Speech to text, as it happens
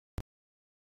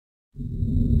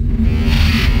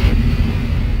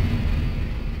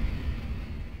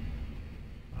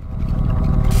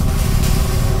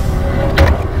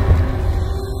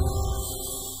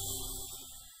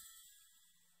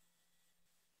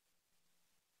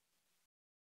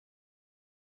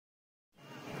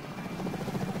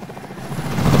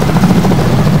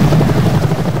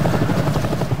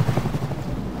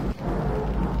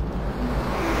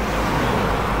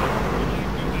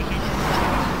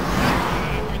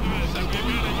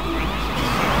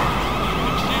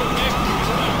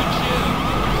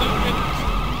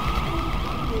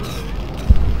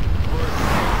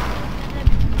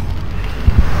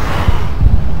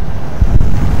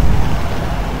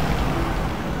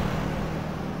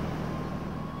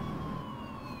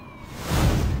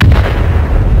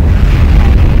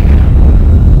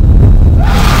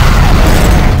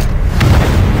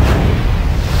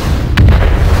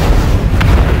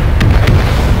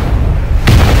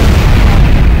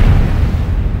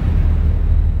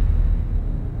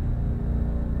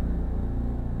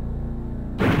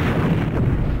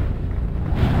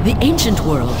The ancient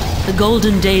world, the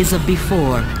golden days of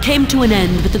before, came to an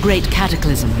end with the great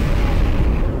cataclysm.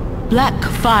 Black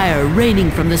fire raining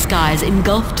from the skies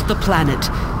engulfed the planet.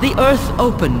 The earth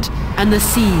opened, and the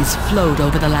seas flowed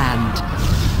over the land.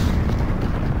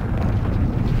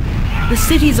 The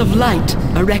cities of light,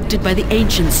 erected by the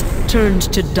ancients,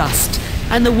 turned to dust,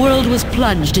 and the world was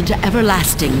plunged into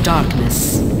everlasting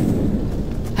darkness.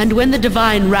 And when the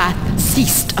divine wrath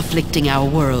ceased afflicting our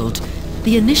world,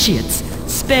 the initiates,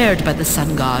 spared by the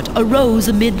sun god, arose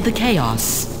amid the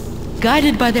chaos.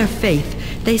 Guided by their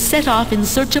faith, they set off in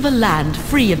search of a land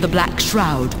free of the Black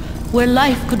Shroud, where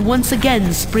life could once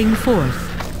again spring forth.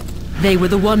 They were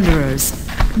the Wanderers,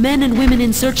 men and women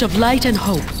in search of light and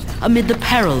hope amid the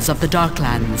perils of the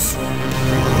Darklands.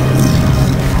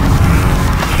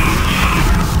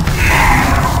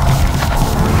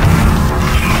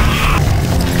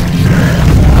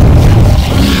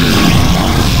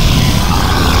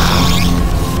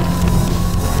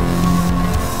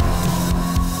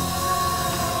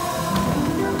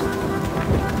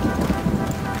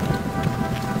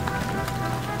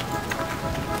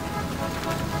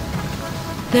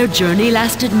 Their journey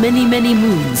lasted many, many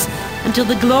moons, until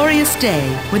the glorious day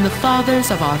when the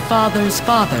fathers of our fathers'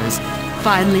 fathers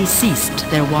finally ceased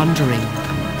their wandering.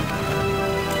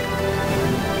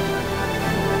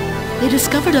 They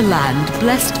discovered a land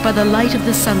blessed by the light of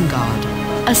the sun god,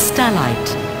 a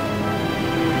Stallite.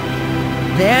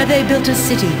 There they built a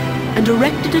city and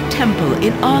erected a temple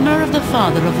in honor of the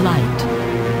Father of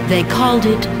Light. They called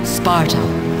it Sparta.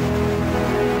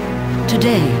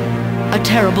 Today, a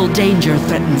terrible danger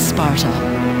threatens Sparta.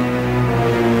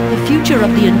 The future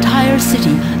of the entire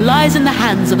city lies in the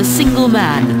hands of a single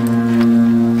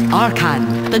man,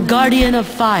 Arkan, the Guardian of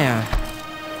Fire.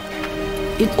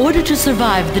 In order to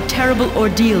survive the terrible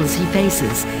ordeals he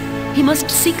faces, he must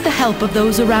seek the help of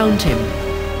those around him.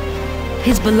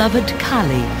 His beloved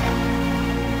Kali,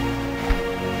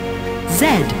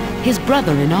 Zed, his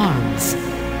brother in arms,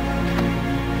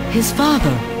 his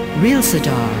father,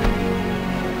 Rilsadar,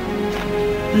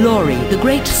 Lori, the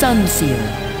great sun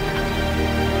seer,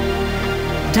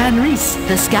 Danris,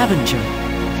 the scavenger.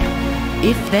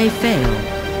 If they fail,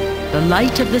 the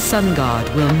light of the sun god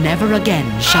will never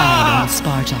again shine on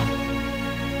Sparta.